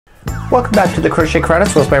Welcome back to the Crochet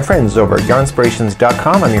Credits with my friends over at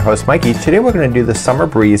yarnspirations.com. I'm your host Mikey. Today we're going to do the Summer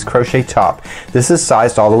Breeze crochet top. This is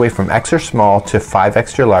sized all the way from extra small to 5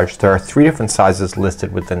 extra large. There are 3 different sizes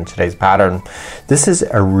listed within today's pattern. This is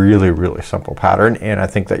a really simple pattern and I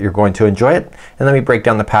think that you're going to enjoy it. And let me break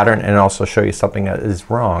down the pattern and also show you something that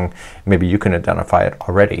is wrong. Maybe you can identify it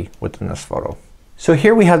already within this photo. So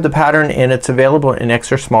here we have the pattern and it's available in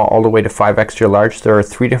extra small all the way to 5 extra large. There are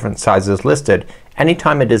 3 different sizes listed.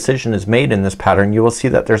 Anytime a decision is made in this pattern, you will see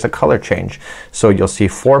that there's a color change. So you'll see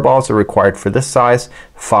 4 balls are required for this size,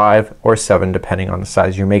 5 or 7 depending on the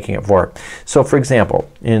size you're making it for. So for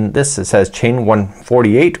example, in this it says chain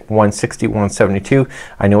 148, 160, 172.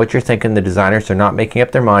 I know what you're thinking. The designers are not making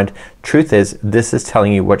up their mind. Truth is, this is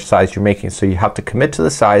telling you which size you're making. So you have to commit to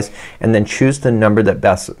the size and then choose the number that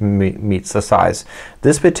best meets the size.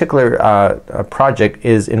 This particular project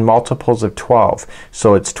is in multiples of 12.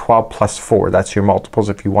 So it's 12 plus 4. That's your multiples.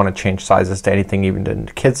 If you want to change sizes to anything, even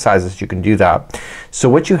to kid sizes, you can do that. So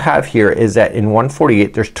what you have here is that in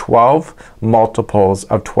 148 there's 12 multiples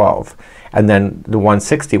of 12. And then the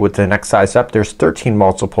 160 with the next size up, there's 13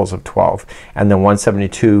 multiples of 12. And then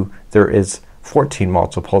 172 there is 14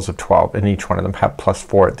 multiples of 12 and each one of them have plus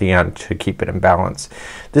 4 at the end to keep it in balance.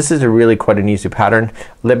 This is a really quite an easy pattern.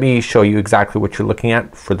 Let me show you exactly what you're looking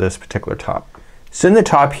at for this particular top. So in the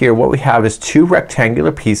top here what we have is 2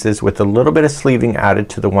 rectangular pieces with a little bit of sleeving added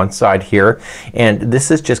to the one side here, and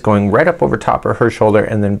this is just going right up over top of her shoulder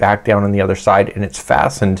and then back down on the other side, and it's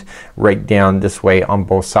fastened right down this way on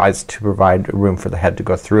both sides to provide room for the head to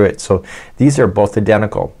go through it. So these are both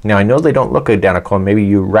identical. Now I know they don't look identical and maybe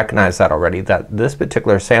you recognize that already, that this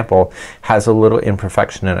particular sample has a little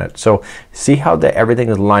imperfection in it. So see how everything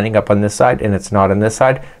is lining up on this side and it's not on this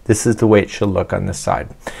side? This is the way it should look on this side.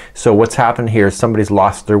 So what's happened here is somebody's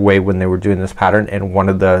lost their way when they were doing this pattern and one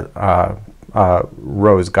of the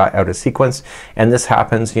rows got out of sequence, and this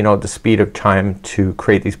happens, you know, at the speed of time to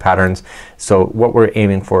create these patterns. So what we're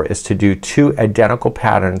aiming for is to do 2 identical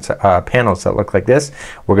patterns, panels that look like this.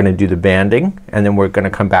 We're gonna do the banding and then we're gonna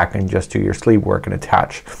come back and just do your sleeve work and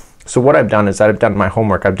attach. So what I've done is I've done my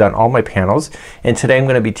homework. I've done all my panels and today I'm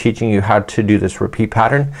gonna be teaching you how to do this repeat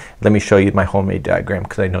pattern. Let me show you my homemade diagram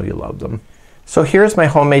because I know you love them. So here's my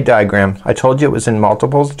homemade diagram. I told you it was in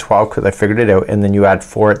multiples of 12 because I figured it out, and then you add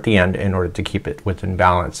 4 at the end in order to keep it within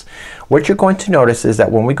balance. What you're going to notice is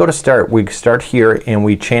that when we go to start, we start here and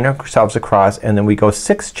we chain ourselves across and then we go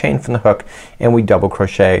 6 chain from the hook and we double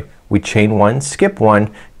crochet. We chain 1, skip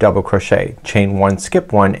 1, double crochet, chain 1,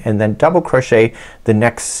 skip 1, and then double crochet the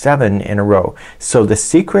next 7 in a row. So the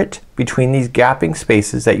secret between these gapping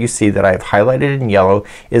spaces that you see that I've highlighted in yellow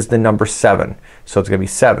is the number 7. So it's gonna be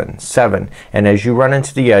 7, 7, and as you run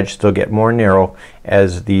into the edge they'll get more narrow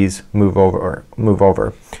as these move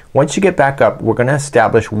over. Once you get back up, we're gonna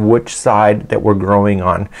establish which side that we're growing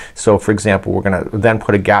on. So for example, we're gonna then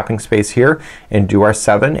put a gapping space here and do our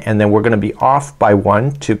 7, and then we're gonna be off by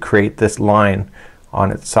 1 to create this line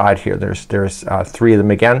on its side here. There's 3 of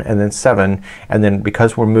them again and then 7, and then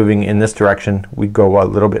because we're moving in this direction we go a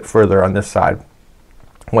little bit further on this side.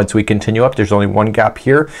 Once we continue up, there's only 1 gap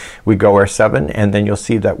here. We go our 7 and then you'll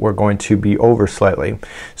see that we're going to be over slightly.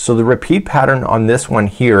 So the repeat pattern on this one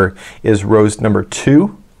here is rows number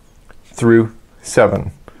 2 through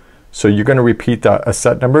 7. So you're going to repeat that a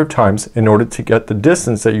set number of times in order to get the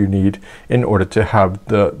distance that you need in order to have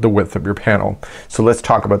the width of your panel. So let's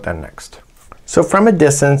talk about that next. So from a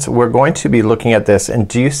distance we're going to be looking at this, and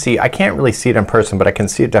do you see, I can't really see it in person but I can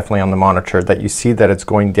see it definitely on the monitor, that you see that it's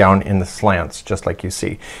going down in the slants just like you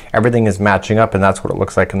see. Everything is matching up and that's what it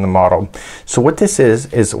looks like in the model. So what this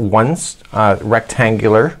is one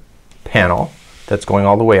rectangular panel that's going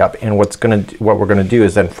all the way up, and what we're gonna do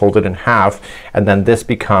is then fold it in half, and then this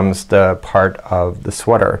becomes the part of the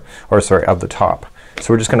sweater, or sorry, of the top.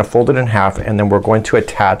 So we're just gonna fold it in half and then we're going to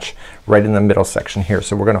attach right in the middle section here.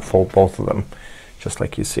 So we're gonna fold both of them just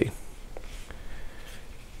like you see.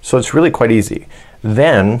 So it's really quite easy.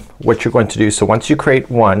 Then what you're going to do, so once you create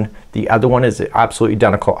one, the other one is absolutely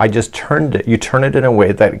identical. I just turned it, you turn it in a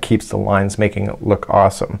way that it keeps the lines making it look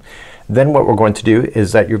awesome. Then what we're going to do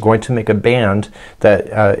is that you're going to make a band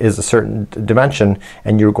that is a certain dimension,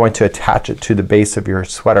 and you're going to attach it to the base of your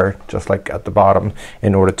sweater just like at the bottom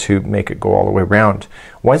in order to make it go all the way around.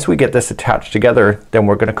 Once we get this attached together, then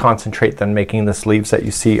we're going to concentrate on making the sleeves that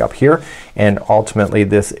you see up here, and ultimately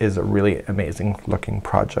this is a really amazing looking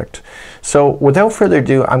project. So without further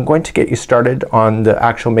ado, I'm going to get you started on the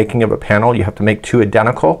actual making of a panel. You have to make 2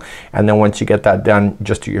 identical, and then once you get that done,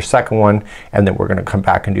 just do your second one, and then we're going to come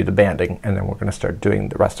back and do the banding, and then we're going to start doing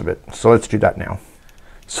the rest of it. So let's do that now.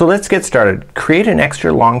 So let's get started. Create an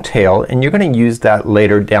extra long tail, and you're going to use that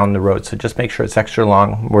later down the road. So just make sure it's extra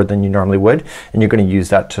long, more than you normally would, and you're going to use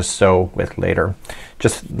that to sew with later.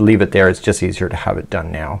 Just leave it there. It's just easier to have it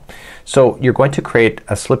done now. So you're going to create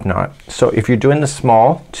a slip knot. So if you're doing the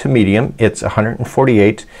small to medium, it's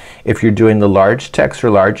 148. If you're doing the large to extra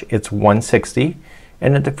large, it's 160.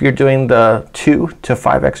 And if you're doing the 2 to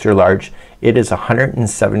 5 extra large, it is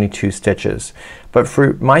 172 stitches. But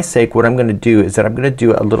for my sake, what I'm going to do is that I'm going to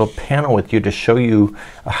do a little panel with you to show you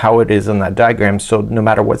how it is in that diagram. So no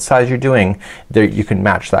matter what size you're doing, there you can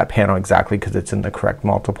match that panel exactly because it's in the correct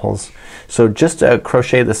multiples. So just to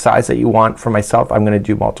crochet the size that you want, for myself I'm going to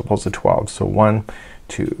do multiples of 12. So 1,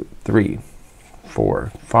 2, 3,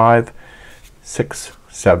 4, 5, 6,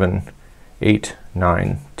 7, 8,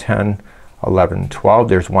 9, 10, 11, 12.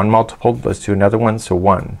 There's one multiple. Let's do another one. So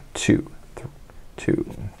 1, 2,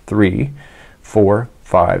 3, 4,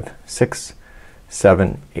 5, 6,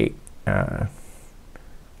 7, 8,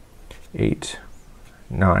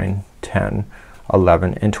 9, 10,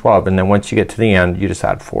 11, and 12. And then once you get to the end, you just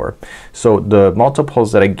add 4. So the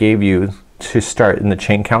multiples that I gave you to start in the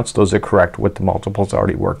chain counts, those are correct with the multiples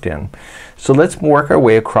already worked in. So let's work our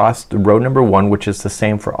way across the row number 1, which is the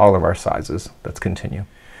same for all of our sizes. Let's continue.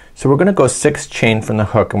 So we're gonna go 6 chain from the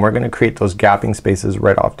hook, and we're gonna create those gapping spaces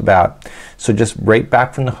right off the bat. So just right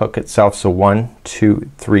back from the hook itself. So 1,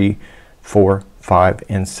 2, 3, 4, 5,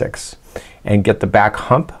 and 6. And get the back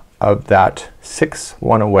hump of that 6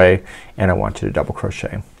 one away, and I want you to double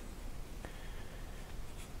crochet.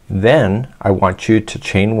 Then I want you to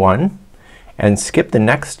chain 1 and skip the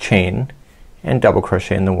next chain and double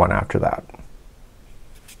crochet in the one after that.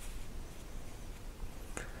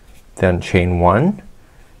 Then chain 1,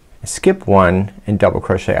 skip 1, and double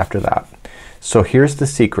crochet after that. So here's the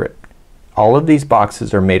secret. All of these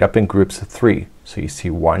boxes are made up in groups of 3. So you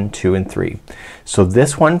see 1, 2, and 3. So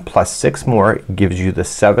this one plus 6 more gives you the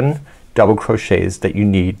 7 double crochets that you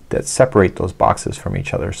need that separate those boxes from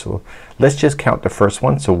each other. So let's just count the first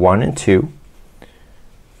one. So 1 and 2,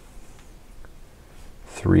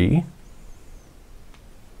 3,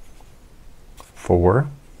 4,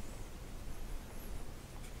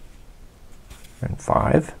 and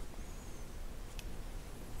 5,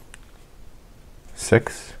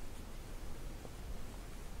 6,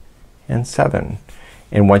 and 7.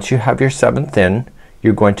 And once you have your 7th in,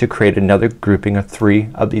 you're going to create another grouping of 3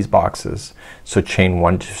 of these boxes. So chain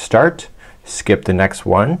 1 to start, skip the next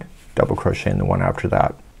one, double crochet in the one after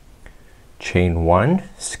that. Chain 1,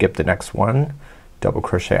 skip the next one, double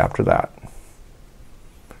crochet after that.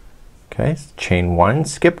 Okay, chain 1,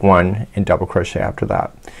 skip 1, and double crochet after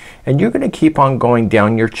that. And you're gonna keep on going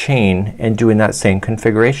down your chain and doing that same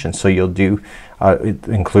configuration. So you'll do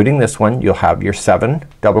including this one, you'll have your 7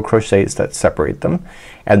 double crochets that separate them,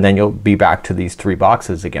 and then you'll be back to these 3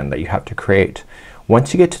 boxes again that you have to create.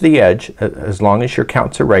 Once you get to the edge, as long as your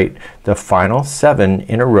counts are right, the final 7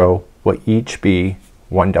 in a row will each be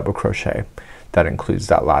 1 double crochet. That includes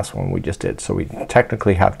that last one we just did. So we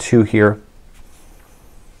technically have 2 here,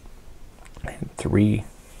 and 3,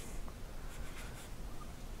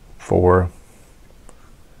 4,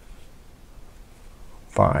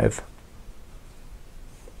 5,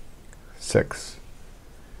 6,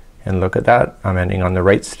 and look at that, I'm ending on the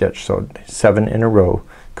right stitch. So 7 in a row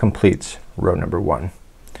completes row number 1.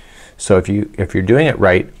 So if you're doing it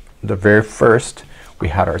right, the very first we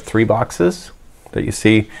had our 3 boxes that you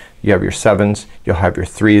see. You have your 7s, you'll have your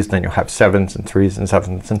 3s, then you'll have 7s and 3s and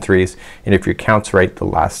 7s and 3s, and if your count's right, the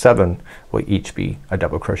last 7 will each be a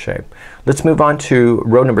double crochet. Let's move on to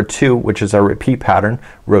row number 2, which is our repeat pattern.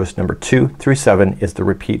 Rows number 2 through 7 is the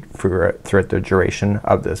repeat throughout the duration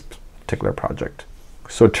of this particular project.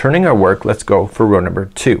 So turning our work, let's go for row number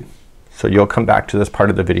 2. So you'll come back to this part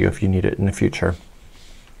of the video if you need it in the future.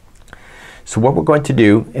 So what we're going to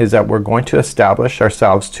do is that we're going to establish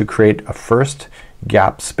ourselves to create a first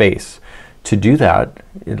gap space. To do that,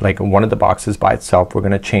 like one of the boxes by itself, we're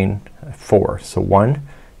gonna chain 4. So 1,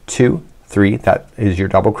 2, 3, that is your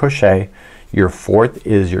double crochet. Your 4th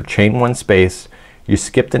is your chain 1 space. You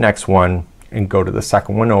skip the next one and go to the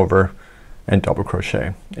second one over and double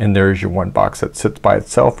crochet, and there's your one box that sits by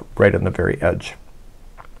itself right on the very edge.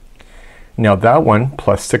 Now that one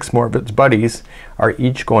plus 6 more of its buddies are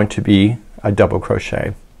each going to be a double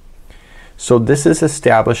crochet. So this is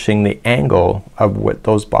establishing the angle of what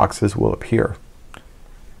those boxes will appear.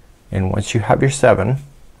 And once you have your 7,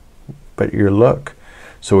 but your look,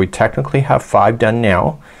 so we technically have 5 done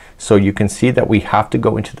now, so you can see that we have to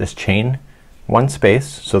go into this chain 1 space.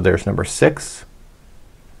 So there's number 6,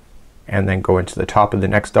 and then go into the top of the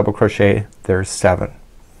next double crochet, there's 7.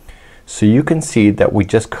 So you can see that we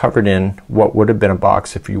just covered in what would have been a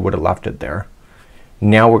box if you would have left it there.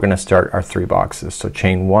 Now we're gonna start our 3 boxes. So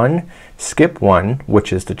chain 1, skip 1,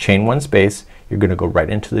 which is the chain 1 space. You're gonna go right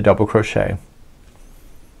into the double crochet.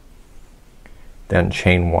 Then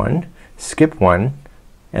chain 1, skip 1,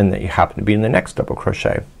 and then you happen to be in the next double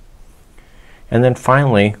crochet. And then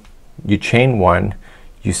finally you chain 1,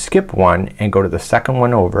 you skip 1 and go to the second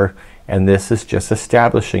one over, and this is just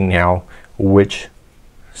establishing now which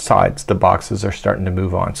sides the boxes are starting to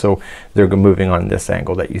move on. So they're moving on this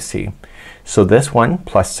angle that you see. So this one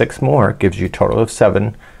plus 6 more gives you a total of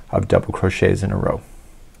 7 of double crochets in a row.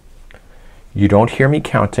 You don't hear me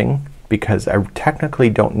counting because I technically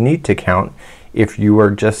don't need to count if you are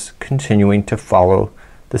just continuing to follow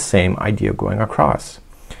the same idea going across.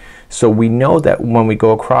 So we know that when we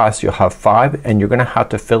go across you'll have 5, and you're gonna have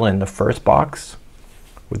to fill in the first box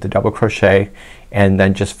with the double crochet and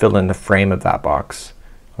then just fill in the frame of that box,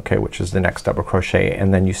 okay, which is the next double crochet,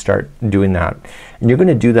 and then you start doing that, and you're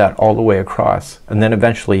gonna do that all the way across, and then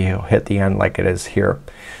eventually you'll hit the end like it is here.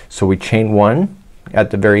 So we chain 1 at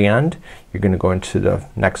the very end. You're gonna go into the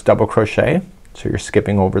next double crochet, so you're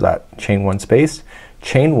skipping over that chain 1 space,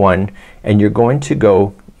 chain 1, and you're going to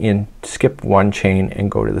go in, skip 1 chain and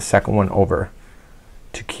go to the second one over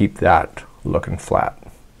to keep that looking flat.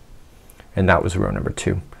 And that was row number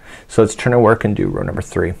 2. So let's turn our work and do row number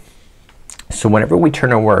 3. So whenever we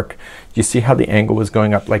turn our work, you see how the angle was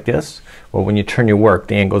going up like this? Well, when you turn your work,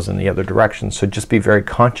 the angle is in the other direction, so just be very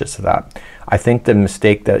conscious of that. I think the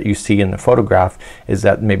mistake that you see in the photograph is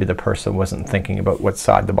that maybe the person wasn't thinking about what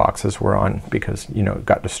side the boxes were on because, you know,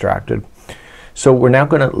 got distracted. So we're now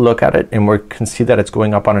gonna look at it and we can see that it's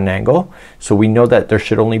going up on an angle. So we know that there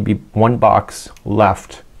should only be 1 box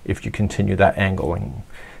left if you continue that angling.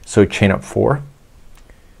 So chain up 4,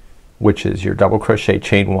 which is your double crochet,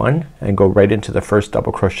 chain 1, and go right into the first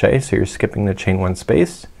double crochet. So you're skipping the chain 1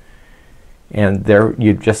 space, and there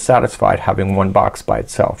you've just satisfied having 1 box by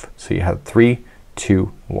itself. So you have 3,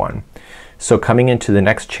 2, 1. So coming into the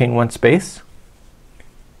next chain 1 space,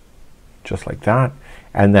 just like that,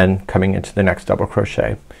 and then coming into the next double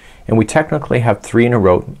crochet, and we technically have 3 in a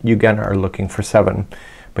row. You again are looking for 7,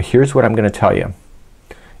 but here's what I'm gonna tell you.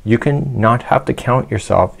 You can not have to count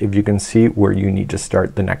yourself if you can see where you need to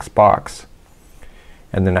start the next box,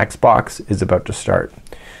 and the next box is about to start.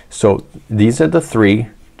 So these are the 3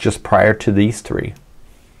 just prior to these 3,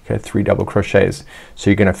 okay, 3 double crochets. So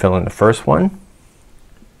you're gonna fill in the first one,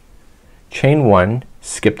 chain 1,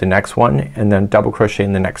 skip the next one, and then double crochet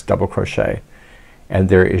in the next double crochet, and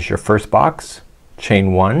there is your first box.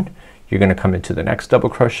 Chain 1, you're gonna come into the next double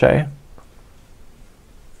crochet,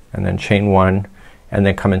 and then chain 1, and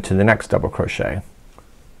then come into the next double crochet,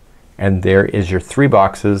 and there is your 3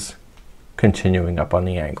 boxes continuing up on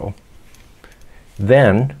the angle.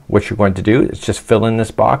 Then what you're going to do is just fill in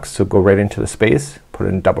this box, so go right into the space, put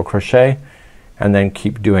in double crochet, and then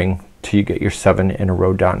keep doing till you get your 7 in a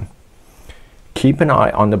row done. Keep an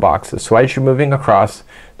eye on the boxes. So as you're moving across,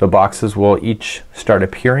 the boxes will each start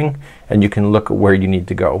appearing, and you can look at where you need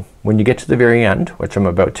to go. When you get to the very end, which I'm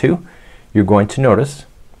about to, you're going to notice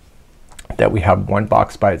that we have 1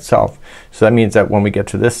 box by itself. So that means that when we get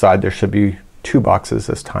to this side there should be 2 boxes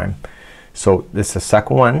this time. So this is the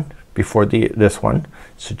second one before this one.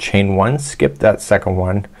 So chain 1, skip that second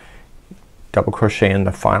one, double crochet in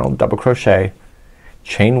the final double crochet,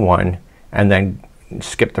 chain 1, and then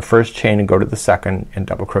skip the first chain and go to the second and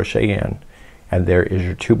double crochet in, and there is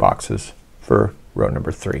your 2 boxes for row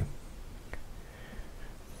number 3.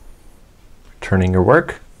 Turning your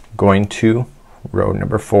work, going to row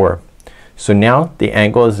number 4. So now the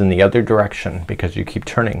angle is in the other direction because you keep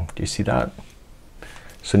turning. Do you see that?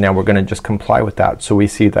 So now we're gonna just comply with that. So we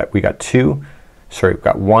see that we got we've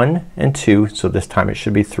got 1 and 2, so this time it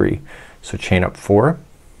should be 3. So chain up 4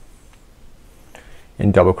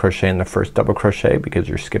 and double crochet in the first double crochet because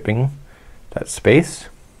you're skipping that space.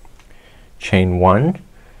 Chain 1,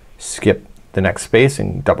 skip the next space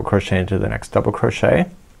and double crochet into the next double crochet.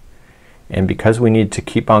 And because we need to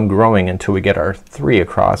keep on growing until we get our 3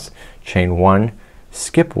 across, chain 1,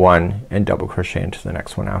 skip 1, and double crochet into the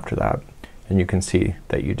next one after that. And you can see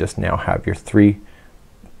that you just now have your 3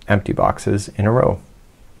 empty boxes in a row.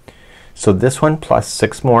 So this one plus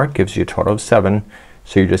 6 more gives you a total of 7.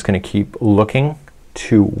 So you're just gonna keep looking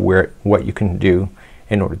to what you can do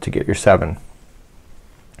in order to get your 7.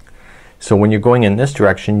 So when you're going in this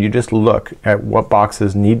direction, you just look at what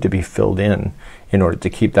boxes need to be filled in order to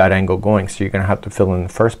keep that angle going. So you're gonna have to fill in the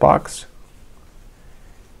first box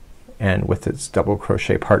and with its double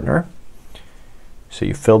crochet partner. So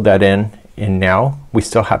you filled that in, and now we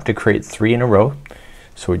still have to create 3 in a row.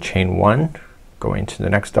 So we chain 1, go into the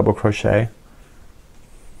next double crochet,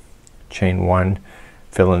 chain 1,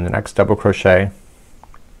 fill in the next double crochet,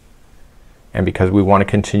 and because we want to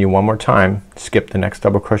continue one more time, skip the next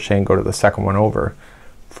double crochet and go to the second one over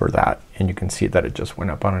for that, and you can see that it just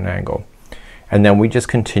went up on an angle. And then we just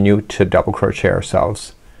continue to double crochet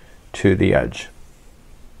ourselves to the edge.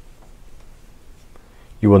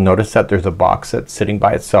 You will notice that there's a box that's sitting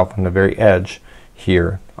by itself on the very edge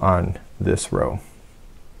here on this row.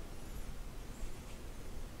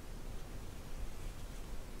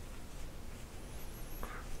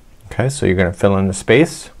 Okay, so you're gonna fill in the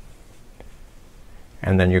space,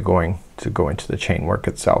 and then you're going to go into the chain work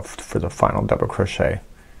itself for the final double crochet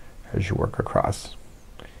as you work across.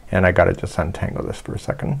 And I gotta just untangle this for a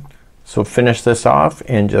second. So finish this off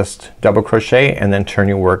and just double crochet and then turn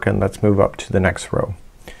your work, and let's move up to the next row.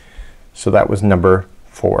 So that was number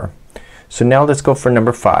 4. So now let's go for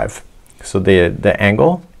number 5. So the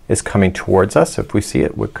angle is coming towards us. If we see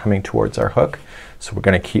it, we're coming towards our hook. So we're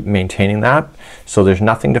gonna keep maintaining that. So there's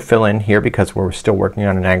nothing to fill in here because we're still working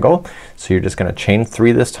on an angle. So you're just gonna chain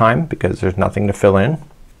 3 this time because there's nothing to fill in.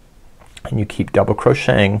 And you keep double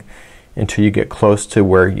crocheting until you get close to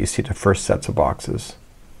where you see the first sets of boxes.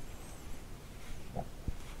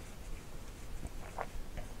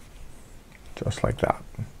 Just like that.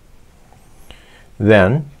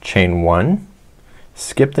 Then chain 1,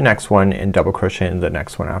 skip the next one and double crochet into the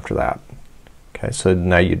next one after that. Okay, so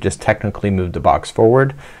now you just technically move the box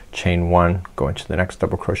forward, chain 1, go into the next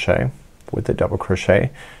double crochet with the double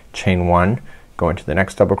crochet, chain 1, go into the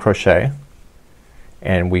next double crochet,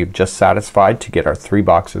 and we've just satisfied to get our 3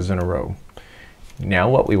 boxes in a row. Now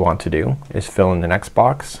what we want to do is fill in the next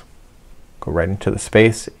box, go right into the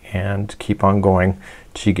space, and keep on going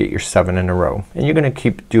till you get your 7 in a row. And you're gonna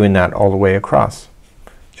keep doing that all the way across,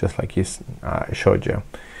 just like I showed you.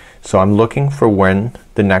 So I'm looking for when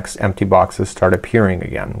the next empty boxes start appearing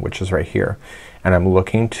again, which is right here, and I'm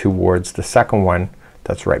looking towards the second one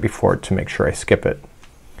that's right before it to make sure I skip it.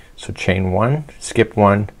 So chain 1, skip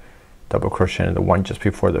 1, double crochet into the one just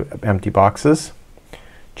before the empty boxes,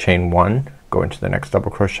 chain 1, go into the next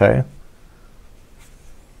double crochet,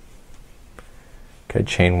 okay,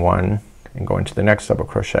 chain 1 and go into the next double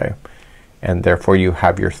crochet, and therefore you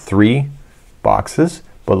have your 3 boxes.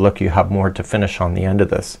 But look, you have more to finish on the end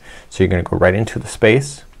of this. So you're gonna go right into the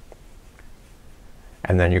space,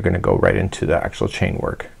 and then you're gonna go right into the actual chain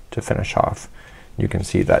work to finish off. You can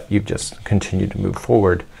see that you've just continued to move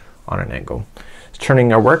forward on an angle. It's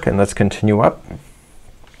turning our work, and let's continue up.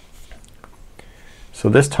 So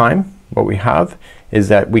this time what we have is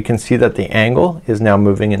that we can see that the angle is now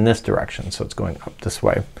moving in this direction. So it's going up this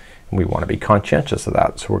way, and we want to be conscientious of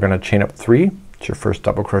that. So we're gonna chain up 3, it's your first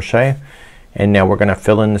double crochet, and now we're gonna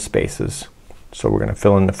fill in the spaces. So we're gonna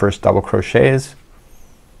fill in the first double crochets,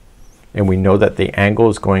 and we know that the angle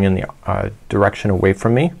is going in the direction away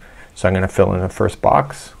from me. So I'm gonna fill in the first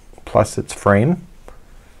box plus its frame,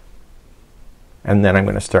 and then I'm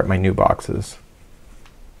gonna start my new boxes.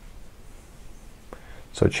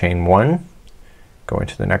 So chain 1, go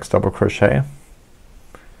into the next double crochet,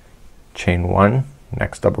 chain 1,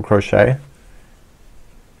 next double crochet,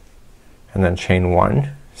 and then chain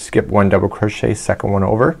 1, skip 1 double crochet, second one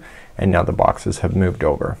over, and now the boxes have moved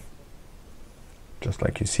over just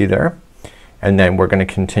like you see there. And then we're gonna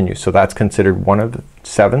continue. So that's considered 1 of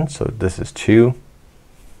 7. So this is 2,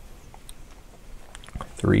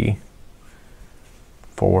 3,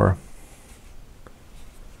 4,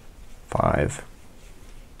 5,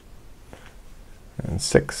 and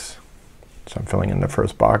 6. So I'm filling in the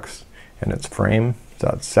first box and its frame. So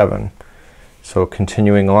that's 7. So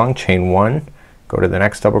continuing along, chain 1, go to the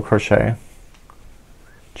next double crochet,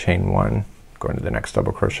 chain 1, go into the next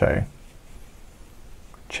double crochet,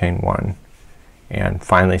 chain 1, and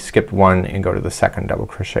finally skip 1 and go to the second double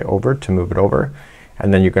crochet over to move it over,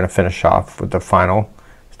 and then you're gonna finish off with the final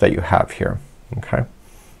that you have here. Okay,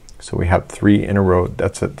 so we have 3 in a row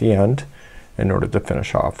that's at the end in order to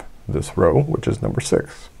finish off this row, which is number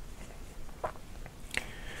 6.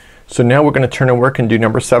 So now we're gonna turn and work and do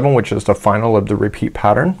number 7, which is the final of the repeat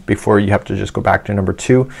pattern before you have to just go back to number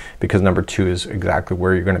 2, because number 2 is exactly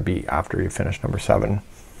where you're gonna be after you finish number 7.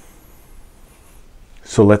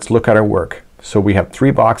 So let's look at our work. So we have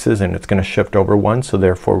 3 boxes and it's gonna shift over 1, so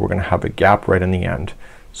therefore we're gonna have a gap right in the end.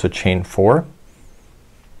 So chain 4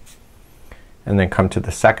 and then come to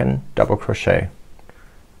the second double crochet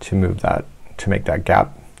to move that, to make that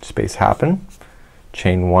gap space happen.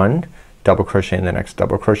 Chain 1, double crochet in the next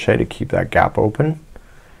double crochet to keep that gap open,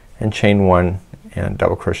 and chain 1 and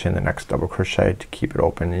double crochet in the next double crochet to keep it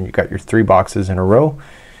open, and you got your 3 boxes in a row.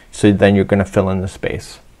 So then you're gonna fill in the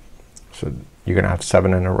space. So you're gonna have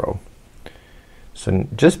 7 in a row. So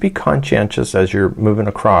just be conscientious as you're moving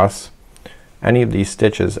across any of these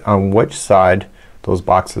stitches on which side those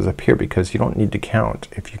boxes appear, because you don't need to count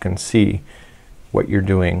if you can see what you're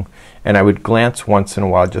doing. And I would glance once in a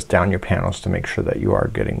while just down your panels to make sure that you are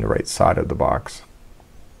getting the right side of the box.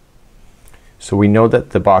 So we know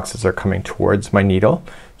that the boxes are coming towards my needle,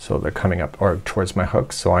 so they're coming up or towards my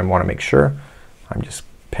hook, so I want to make sure I'm just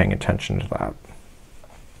paying attention to that.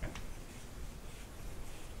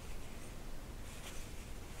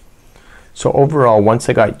 So overall, once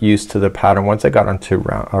I got used to the pattern, once I got onto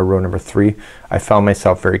row number 3, I found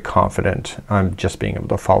myself very confident on just being able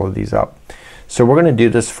to follow these up. So we're gonna do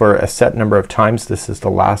this for a set number of times. This is the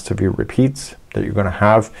last of your repeats that you're gonna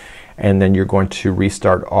have, and then you're going to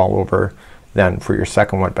restart all over then for your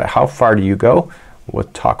second one. But how far do you go? We'll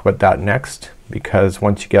talk about that next, because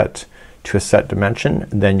once you get to a set dimension,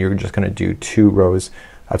 then you're just gonna do 2 rows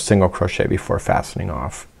of single crochet before fastening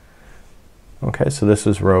off. Okay, so this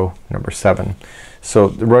is row number 7. So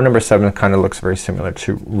the row number 7 kind of looks very similar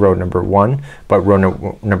to row number 1, but row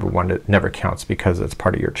number 1 it never counts because it's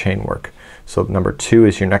part of your chain work. So number 2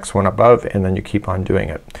 is your next one above, and then you keep on doing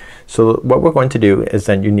it. So what we're going to do is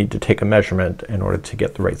then you need to take a measurement in order to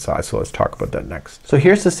get the right size. So let's talk about that next. So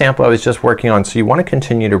here's the sample I was just working on. So you want to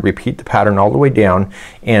continue to repeat the pattern all the way down,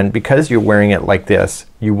 and because you're wearing it like this,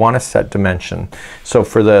 you want to set dimension. So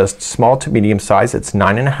for the small to medium size, it's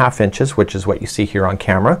 9.5 inches, which is what you see here on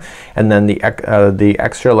camera, and then the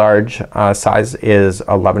extra large size is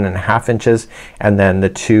 11.5 inches, and then the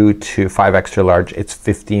 2 to 5 extra large, it's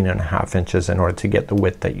 15.5 inches in order to get the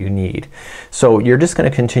width that you need. So you're just going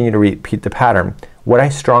to continue to repeat the pattern. What I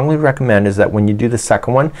strongly recommend is that when you do the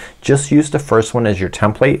second one, just use the first one as your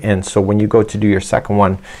template, and so when you go to do your second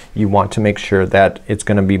one, you want to make sure that it's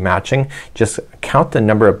going to be matching. Just count the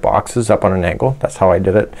number of boxes up on an angle. That's how I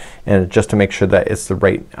did it, and just to make sure that it's the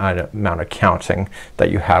right amount of counting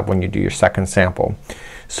that you have when you do your second sample.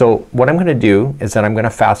 So what I'm gonna do is that I'm gonna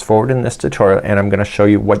fast forward in this tutorial, and I'm gonna show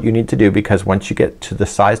you what you need to do, because once you get to the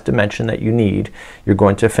size dimension that you need, you're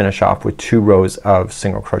going to finish off with 2 rows of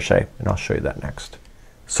single crochet, and I'll show you that next.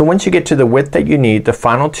 So once you get to the width that you need, the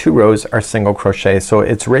final 2 rows are single crochet. So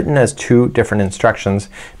it's written as 2 different instructions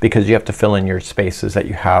because you have to fill in your spaces that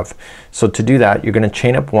you have. So to do that, you're gonna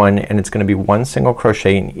chain up 1, and it's gonna be 1 single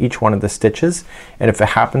crochet in each one of the stitches, and if it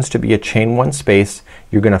happens to be a chain 1 space,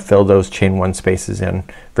 you're gonna fill those chain 1 spaces in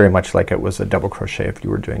very much like it was a double crochet if you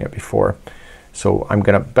were doing it before. So I'm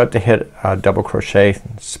about to hit a double crochet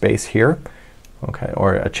space here, okay,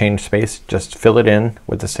 or a chain space. Just fill it in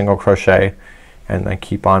with a single crochet, and then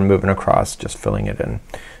keep on moving across, just filling it in.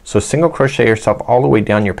 So single crochet yourself all the way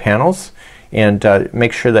down your panels, and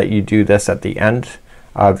make sure that you do this at the end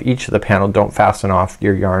of each of the panel. Don't fasten off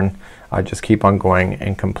your yarn. Just keep on going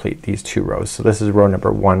and complete these 2 rows. So this is row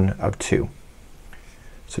number 1 of 2.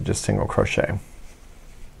 So just single crochet.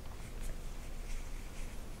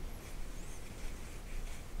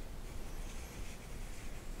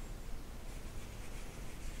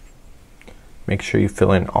 Make sure you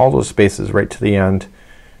fill in all those spaces right to the end,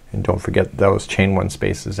 and don't forget those chain 1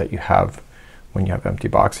 spaces that you have when you have empty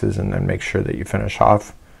boxes, and then make sure that you finish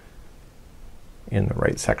off in the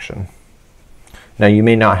right section. Now you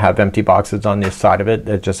may not have empty boxes on this side of it,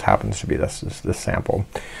 it just happens to be this sample.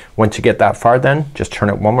 Once you get that far, then just turn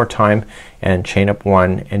it one more time and chain up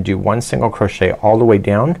 1 and do 1 single crochet all the way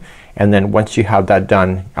down, and then once you have that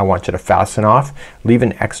done, I want you to fasten off. Leave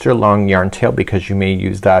an extra long yarn tail because you may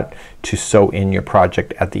use that to sew in your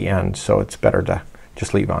project at the end, so it's better to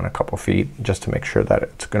just leave on a couple feet just to make sure that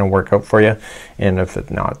it's gonna work out for you, and if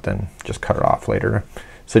it's not, then just cut it off later.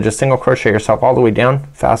 So just single crochet yourself all the way down,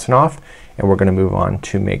 fasten off, and we're gonna move on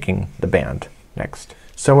to making the band next.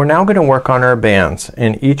 So we're now gonna work on our bands,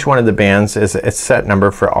 and each one of the bands is a set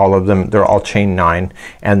number for all of them. They're all chain 9,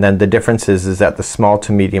 and then the difference is that the small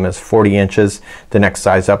to medium is 40 inches, the next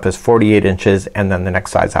size up is 48 inches, and then the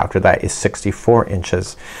next size after that is 64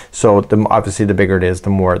 inches. So obviously the bigger it is,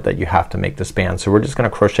 the more that you have to make this band. So we're just gonna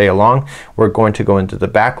crochet along. We're going to go into the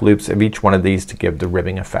back loops of each one of these to give the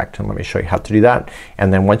ribbing effect, and let me show you how to do that.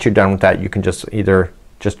 And then once you're done with that, you can just either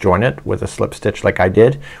join it with a slip stitch like I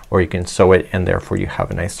did, or you can sew it, and therefore you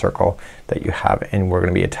have a nice circle that you have, and we're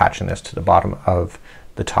gonna be attaching this to the bottom of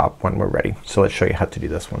the top when we're ready. So let's show you how to do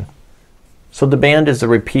this one. So the band is a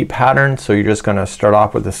repeat pattern, so you're just gonna start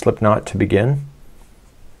off with a slip knot to begin.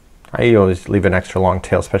 I always leave an extra long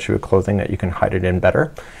tail, especially with clothing, that you can hide it in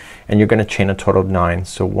better, and you're gonna chain a total of 9.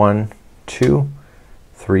 So 1, 2,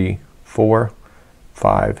 3, 4,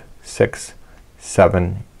 5, 6,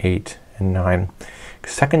 7, 8, and 9.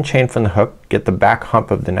 Second chain from the hook, get the back hump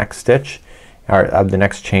of the next stitch or of the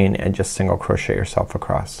next chain, and just single crochet yourself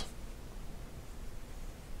across.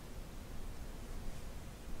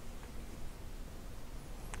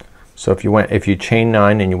 So if you chain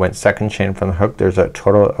 9 and you went second chain from the hook, there's a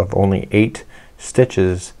total of only 8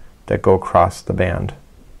 stitches that go across the band.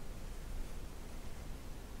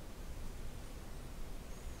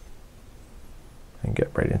 And get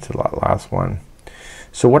right into that last one.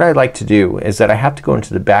 So what I like to do is that I have to go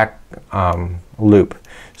into the back loop.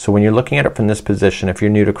 So when you're looking at it from this position, if you're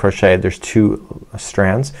new to crochet, there's 2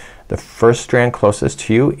 strands. The first strand closest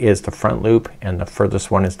to you is the front loop and the furthest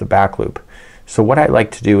one is the back loop. So what I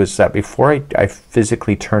like to do is that before I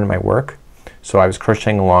physically turn my work, so I was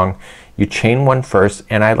crocheting along, you chain 1 first,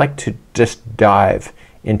 and I like to just dive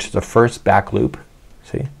into the first back loop.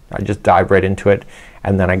 See, I just dive right into it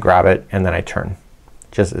and then I grab it and then I turn.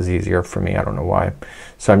 Just as easier for me, I don't know why.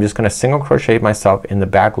 So I'm just gonna single crochet myself in the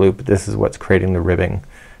back loop. This is what's creating the ribbing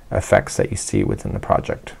effects that you see within the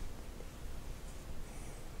project.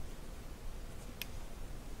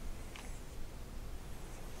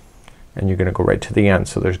 And you're gonna go right to the end.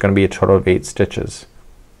 So there's gonna be a total of 8 stitches.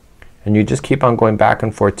 And you just keep on going back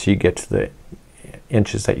and forth till you get to the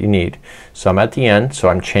inches that you need. So I'm at the end, so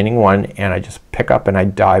I'm chaining 1 and I just pick up and I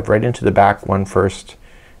dive right into the back one first,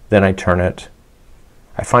 then I turn it.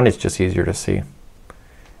 I find it's just easier to see.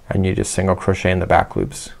 And you just single crochet in the back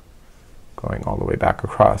loops going all the way back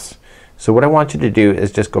across. So what I want you to do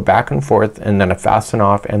is just go back and forth and then fasten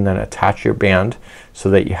off and then attach your band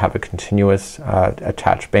so that you have a continuous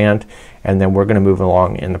attached band, and then we're gonna move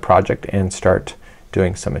along in the project and start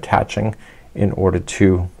doing some attaching in order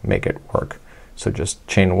to make it work. So just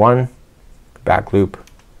chain 1, back loop,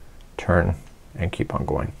 turn, and keep on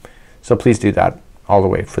going. So please do that all the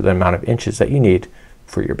way for the amount of inches that you need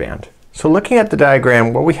for your band. So looking at the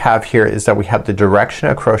diagram, what we have here is that we have the direction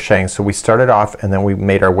of crocheting. So we started off and then we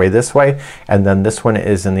made our way this way, and then this one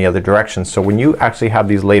is in the other direction. So when you actually have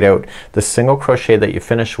these laid out, the single crochet that you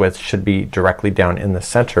finish with should be directly down in the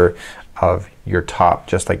center of your top,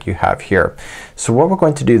 just like you have here. So what we're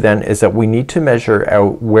going to do then is that we need to measure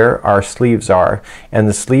out where our sleeves are, and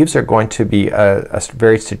the sleeves are going to be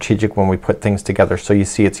very strategic when we put things together. So you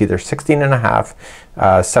see it's either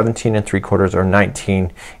 16.5, 17 3/4, or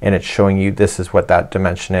 19, and it's showing you this is what that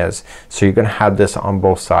dimension is. So you're gonna have this on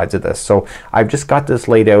both sides of this. So I've just got this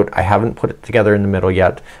laid out. I haven't put it together in the middle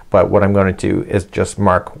yet, but what I'm gonna do is just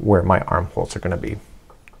mark where my armholes are gonna be.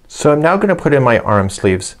 So I'm now gonna put in my arm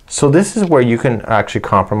sleeves. So this is where you can actually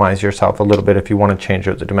compromise yourself a little bit if you want to change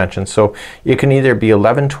out the dimensions. So it can either be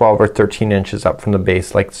 11, 12, or 13 inches up from the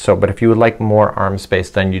base like so, but if you would like more arm space,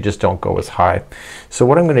 then you just don't go as high. So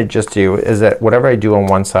what I'm gonna just do is that whatever I do on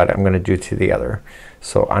one side, I'm gonna do to the other.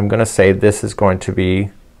 So I'm gonna say this is going to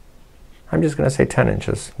be, I'm just gonna say 10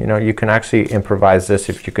 inches. You know, you can actually improvise this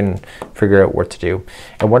if you can figure out what to do.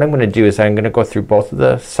 And what I'm gonna do is I'm gonna go through both of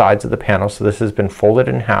the sides of the panel. So this has been folded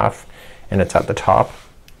in half and it's at the top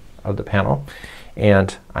of the panel,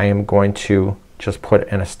 and I am going to just put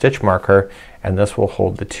in a stitch marker, and this will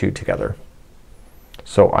hold the two together.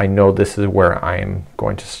 So I know this is where I am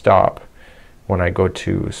going to stop when I go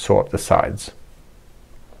to sew up the sides.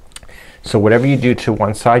 So whatever you do to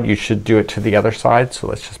one side, you should do it to the other side. So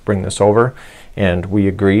let's just bring this over, and we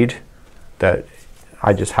agreed that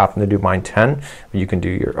I just happen to do mine 10. You can do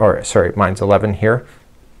your, or sorry, mine's 11 here.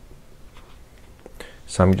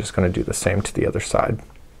 So I'm just gonna do the same to the other side.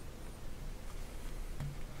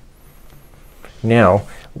 Now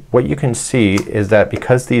what you can see is that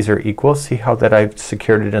because these are equal, see how that I've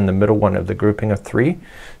secured it in the middle one of the grouping of 3.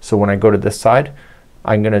 So when I go to this side,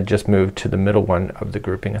 I'm gonna just move to the middle one of the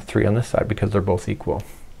grouping of 3 on this side because they're both equal.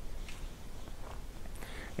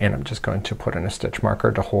 And I'm just going to put in a stitch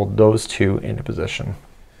marker to hold those two into position.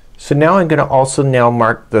 So now I'm gonna also now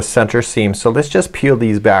mark the center seam. So let's just peel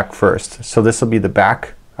these back first. So this will be the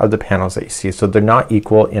back of the panels that you see. So they're not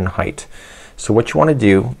equal in height. So what you want to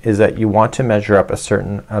do is that you want to measure up a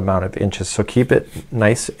certain amount of inches. So keep it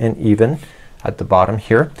nice and even at the bottom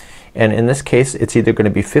here. And in this case it's either going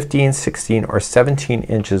to be 15, 16, or 17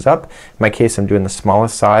 inches up. In my case I'm doing the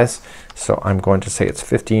smallest size, so I'm going to say it's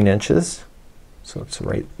 15 inches. So it's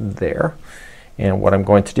right there. And what I'm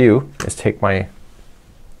going to do is take my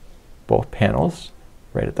both panels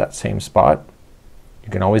right at that same spot.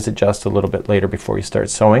 You can always adjust a little bit later before you start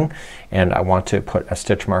sewing, and I want to put a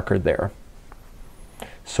stitch marker there.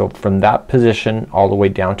 So from that position all the way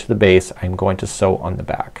down to the base, I'm going to sew on the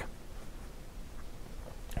back.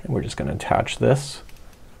 And we're just gonna attach this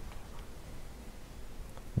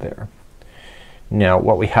there. Now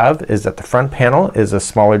what we have is that the front panel is a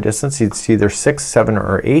smaller distance. It's either 6, 7,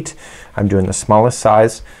 or 8. I'm doing the smallest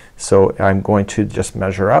size, so I'm going to just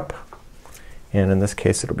measure up, and in this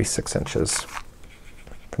case it'll be 6 inches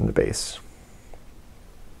from the base.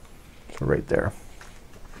 So right there.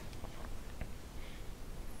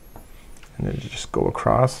 And then just go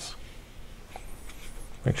across.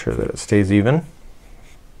 Make sure that it stays even.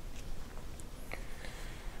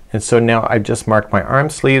 And so now I've just marked my arm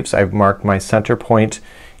sleeves, I've marked my center point,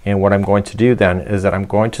 and what I'm going to do then is that I'm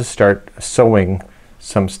going to start sewing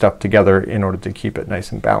some stuff together in order to keep it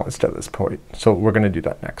nice and balanced at this point. So we're gonna do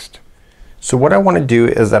that next. So what I want to do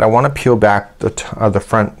is that I want to peel back the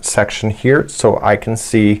front section here so I can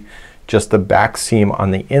see just the back seam on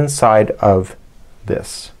the inside of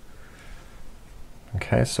this.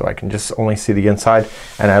 Okay, so I can just only see the inside,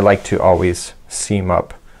 and I like to always seam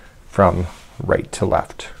up from right to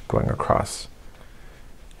left going across.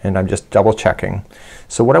 And I'm just double checking.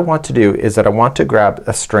 So what I want to do is that I want to grab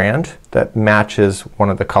a strand that matches one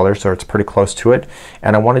of the colors, or it's pretty close to it,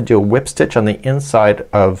 and I want to do a whip stitch on the inside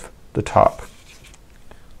of the top.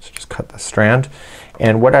 So just cut the strand,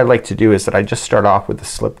 and what I like to do is that I just start off with a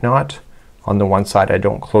slip knot on the one side. I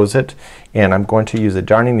don't close it, and I'm going to use a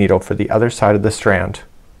darning needle for the other side of the strand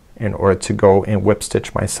in order to go and whip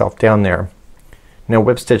stitch myself down there. Now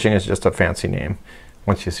whip stitching is just a fancy name.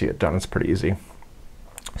 Once you see it done, it's pretty easy.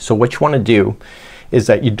 So what you want to do is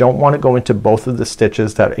that you don't want to go into both of the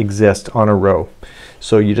stitches that exist on a row.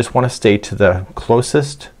 So you just want to stay to the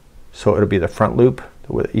closest, so it'll be the front loop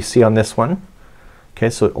that you see on this one. Okay,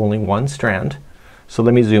 so only one strand. So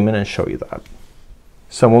let me zoom in and show you that.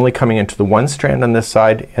 So I'm only coming into the one strand on this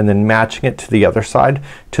side and then matching it to the other side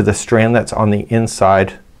to the strand that's on the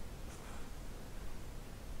inside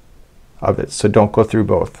of it. So don't go through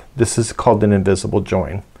both. This is called an invisible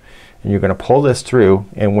join. And you're gonna pull this through,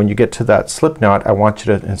 and when you get to that slip knot, I want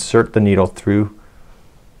you to insert the needle through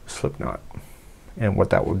the slip knot. And what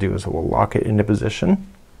that will do is it will lock it into position,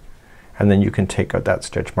 and then you can take out that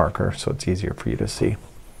stitch marker so it's easier for you to see.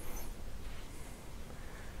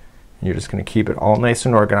 And you're just gonna keep it all nice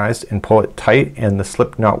and organized and pull it tight, and the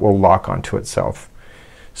slip knot will lock onto itself.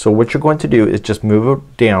 So what you're going to do is just move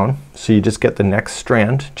it down so you just get the next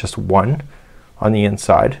strand, just one on the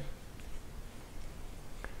inside,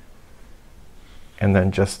 and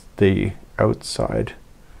then just the outside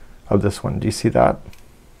of this one. Do you see that?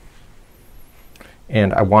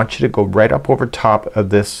 And I want you to go right up over top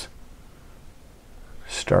of this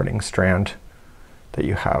starting strand that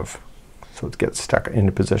you have, so it gets stuck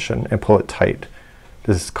into position, and pull it tight.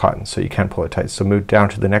 This is cotton, so you can pull it tight. So move down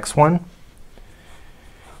to the next one.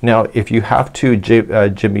 Now if you have to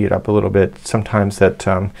jimmy it up a little bit, sometimes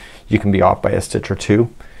that you can be off by a stitch or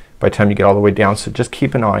two by the time you get all the way down. So just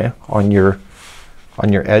keep an eye on your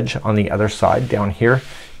edge on the other side down here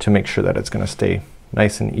to make sure that it's gonna stay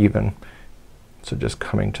nice and even. So just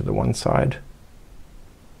coming to the one side.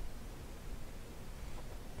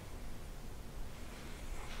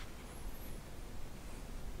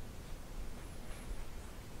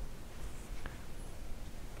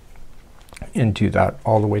 And do that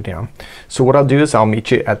all the way down. So what I'll do is I'll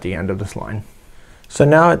meet you at the end of this line. So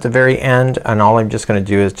now at the very end, and all I'm just gonna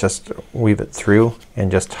do is just weave it through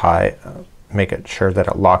and just tie, make it sure that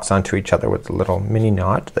it locks onto each other with a little mini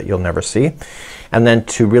knot that you'll never see. And then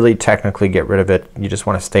to really technically get rid of it, you just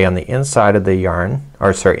want to stay on the inside of the yarn,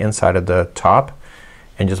 or sorry, inside of the top,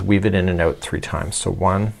 and just weave it in and out 3 times. So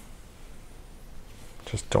 1,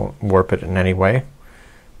 just don't warp it in any way.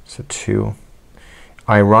 So 2.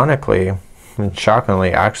 Ironically and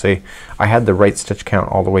shockingly, actually I had the right stitch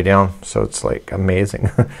count all the way down, so it's like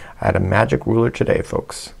amazing. I had a magic ruler today,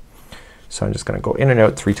 folks. So I'm just gonna go in and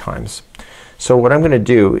out 3 times. So what I'm gonna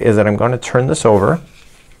do is that I'm gonna turn this over,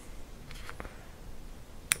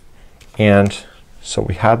 and so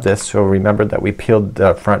we have this. So remember that we peeled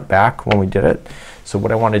the front back when we did it. So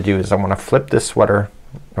what I want to do is I want to flip this sweater,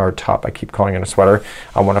 or top, I keep calling it a sweater.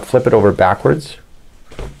 I want to flip it over backwards.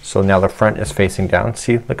 So now the front is facing down.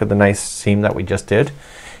 See, look at the nice seam that we just did.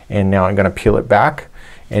 And now I'm gonna peel it back,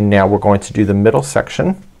 and now we're going to do the middle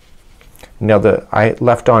section. Now I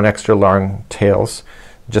left on extra long tails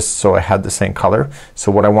just so I had the same color.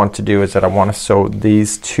 So what I want to do is that I want to sew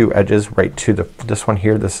these 2 edges right to this one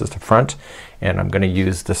here. This is the front, and I'm gonna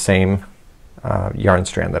use the same yarn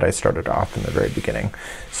strand that I started off in the very beginning.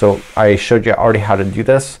 So I showed you already how to do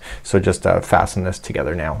this, so just fasten this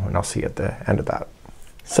together now, and I'll see you at the end of that.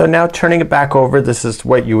 So now turning it back over, this is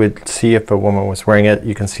what you would see if a woman was wearing it.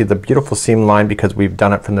 You can see the beautiful seam line because we've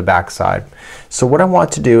done it from the back side. So what I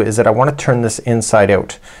want to do is that I want to turn this inside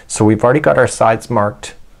out. So we've already got our sides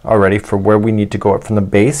marked already for where we need to go up from the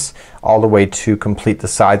base all the way to complete the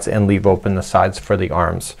sides and leave open the sides for the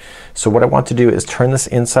arms. So what I want to do is turn this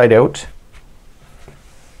inside out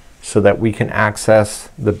so that we can access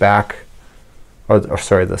the back, or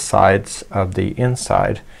sorry, the sides of the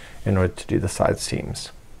inside in order to do the side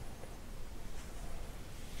seams.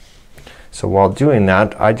 So while doing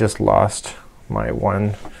that I just lost my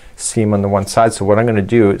one seam on the one side. So what I'm gonna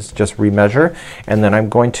do is just remeasure, and then I'm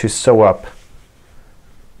going to sew up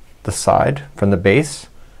the side from the base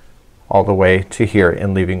all the way to here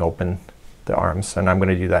and leaving open the arms. And I'm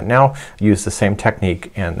gonna do that now. Use the same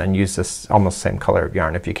technique and then use this almost same color of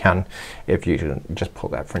yarn if you can. If you just pull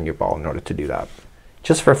that from your ball in order to do that.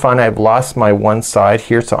 Just for fun, I've lost my one side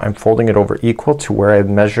here, so I'm folding it over equal to where I've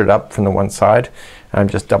measured up from the one side. I'm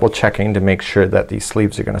just double checking to make sure that these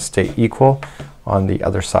sleeves are gonna stay equal on the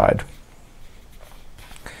other side.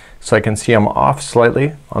 So I can see I'm off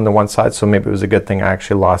slightly on the one side, so maybe it was a good thing I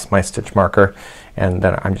actually lost my stitch marker, and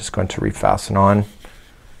then I'm just going to refasten on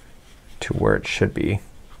to where it should be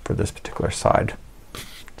for this particular side.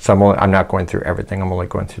 So I'm not going through everything, I'm only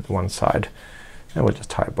going through the one side. And we'll just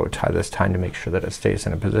tie a bow tie this time to make sure that it stays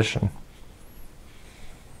in a position.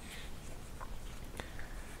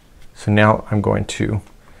 So now I'm going to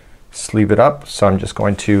sleeve it up. So I'm just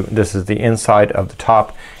going to, this is the inside of the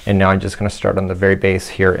top, and now I'm just gonna start on the very base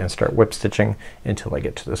here and start whip stitching until I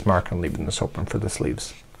get to this mark and leaving this open for the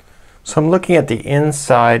sleeves. So I'm looking at the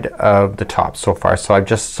inside of the top so far. So I've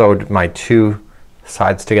just sewed my two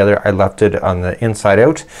sides together. I left it on the inside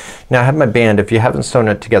out. Now I have my band. If you haven't sewn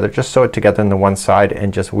it together, just sew it together on the one side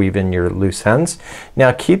and just weave in your loose ends.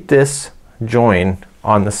 Now keep this join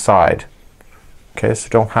on the side. Okay, so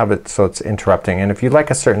don't have it so it's interrupting. And if you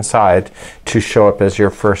like a certain side to show up as your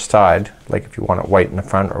first side, like if you want it white in the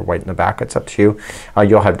front or white in the back, it's up to you.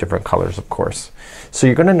 You'll have different colors of course. So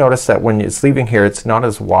you're gonna notice that when it's leaving here it's not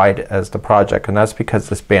as wide as the project, and that's because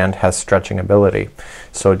this band has stretching ability.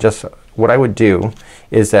 So just what I would do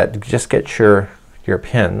is that just get your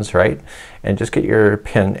pins, right? And just get your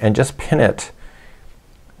pin and just pin it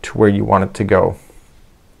to where you want it to go.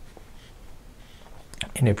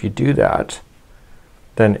 And if you do that,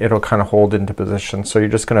 then it'll kind of hold into position. So you're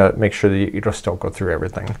just gonna make sure that you just don't go through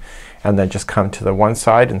everything. And then just come to the one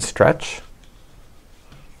side and stretch.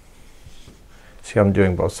 See, I'm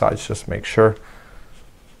doing both sides, just make sure.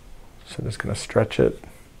 So I'm just gonna stretch it.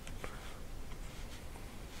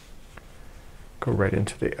 Go right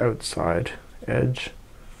into the outside edge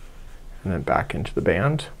and then back into the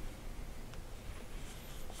band.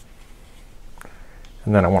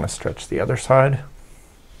 And then I want to stretch the other side.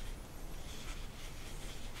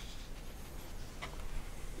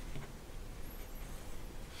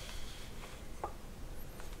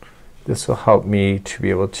 This will help me to be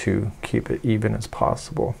able to keep it even as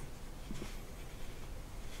possible.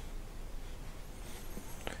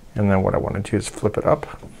 And then what I want to do is flip it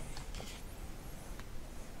up.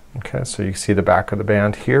 Okay, so you see the back of the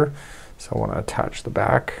band here. So I want to attach the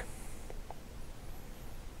back.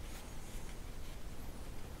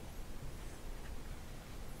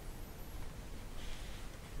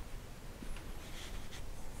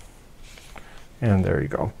 And there you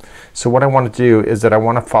go. So what I want to do is that I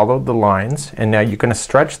want to follow the lines, and now you're going to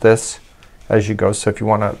stretch this as you go. So if you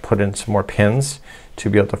want to put in some more pins to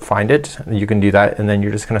be able to find it, you can do that, and then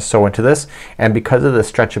you're just gonna sew into this, and because of the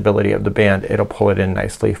stretchability of the band it'll pull it in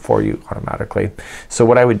nicely for you automatically. So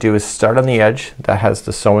what I would do is start on the edge that has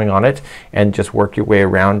the sewing on it and just work your way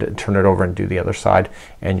around and turn it over and do the other side,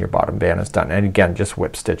 and your bottom band is done. And again, just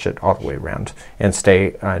whip stitch it all the way around and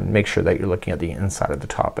stay and make sure that you're looking at the inside of the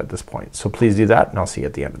top at this point. So please do that, and I'll see you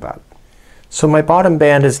at the end of that. So my bottom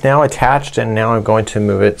band is now attached, and now I'm going to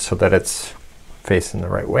move it so that it's facing the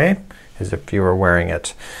right way as if you were wearing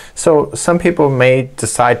it. So some people may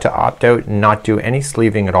decide to opt out and not do any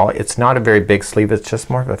sleeving at all. It's not a very big sleeve, it's just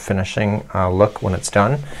more of a finishing look when it's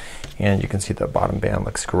done. And you can see the bottom band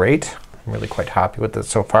looks great. I'm really quite happy with it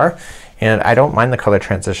so far. And I don't mind the color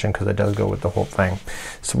transition because it does go with the whole thing.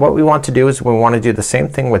 So what we want to do is we want to do the same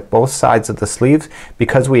thing with both sides of the sleeves.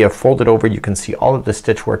 Because we have folded over, you can see all of the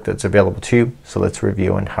stitch work that's available to you. So let's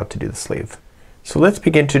review on how to do the sleeve. So let's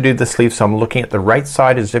begin to do the sleeve. So I'm looking at the right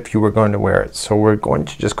side as if you were going to wear it. So we're going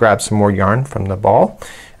to just grab some more yarn from the ball,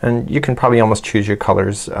 and you can probably almost choose your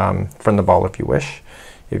colors from the ball if you wish,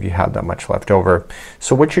 if you have that much left over.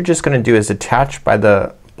 So what you're just gonna do is attach by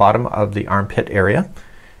the bottom of the armpit area,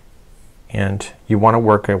 and you want to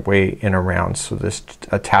work your way in around. So this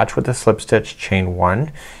attach with a slip stitch, chain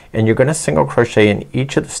 1, and you're gonna single crochet in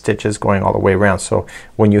each of the stitches going all the way around. So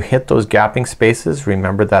when you hit those gapping spaces,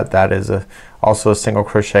 remember that that is also a single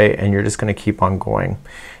crochet, and you're just gonna keep on going.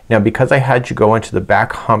 Now because I had you go into the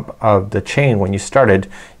back hump of the chain when you started,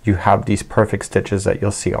 you have these perfect stitches that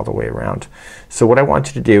you'll see all the way around. So what I want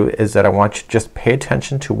you to do is that I want you to just pay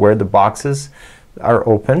attention to where the boxes are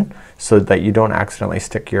open so that you don't accidentally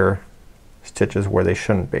stick your stitches where they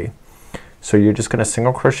shouldn't be. So you're just gonna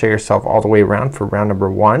single crochet yourself all the way around for round number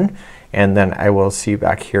 1, and then I will see you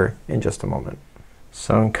back here in just a moment.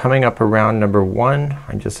 So I'm coming up around number 1.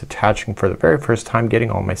 I'm just attaching for the very first time, getting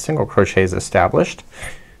all my single crochets established.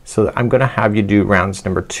 So I'm gonna have you do rounds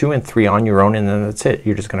number 2 and 3 on your own, and then that's it.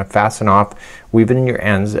 You're just gonna fasten off, weave it in your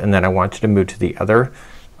ends, and then I want you to move to the other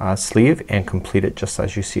sleeve and complete it just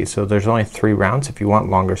as you see. So there's only 3 rounds. If you want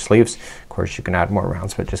longer sleeves, of course you can add more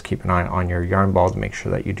rounds, but just keep an eye on your yarn ball to make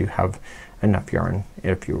sure that you do have enough yarn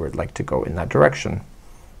if you would like to go in that direction.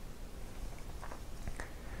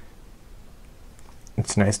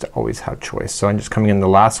 It's nice to always have choice. So I'm just coming in the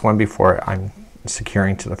last one before I'm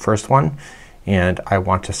securing to the first one, and I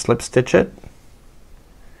want to slip stitch it,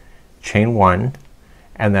 chain 1,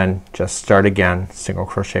 and then just start again, single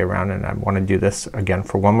crochet around, and I want to do this again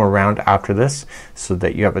for one more round after this so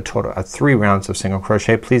that you have a total of 3 rounds of single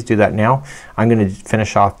crochet. Please do that now. I'm gonna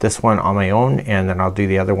finish off this one on my own, and then I'll do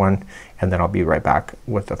the other one, and then I'll be right back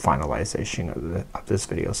with the finalization of this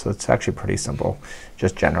video. So it's actually pretty simple,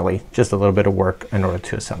 just generally just a little bit of work in order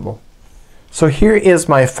to assemble. So here is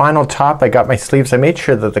my final top. I got my sleeves. I made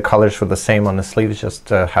sure that the colors were the same on the sleeves just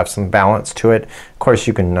to have some balance to it. Of course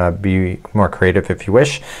you can be more creative if you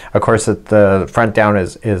wish. Of course the front down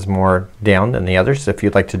is more down than the others. If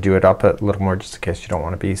you'd like to do it up a little more just in case you don't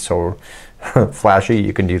want to be so flashy,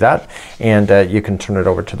 you can do that. And you can turn it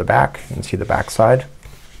over to the back and see the back side.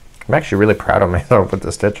 I'm actually really proud of myself with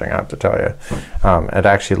the stitching, I have to tell you. It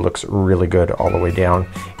actually looks really good all the way down,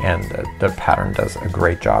 and the pattern does a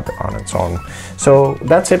great job on its own. So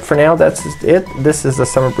that's it for now. That's it. This is the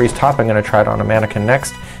Summer Breeze top. I'm gonna try it on a mannequin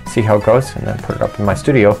next, see how it goes, and then put it up in my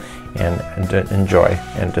studio and enjoy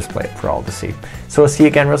and display it for all to see. So we'll see you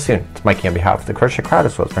again real soon. It's Mikey on behalf of the Crochet Crowd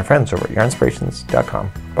as well as my friends over at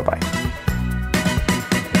yarnspirations.com. Bye bye.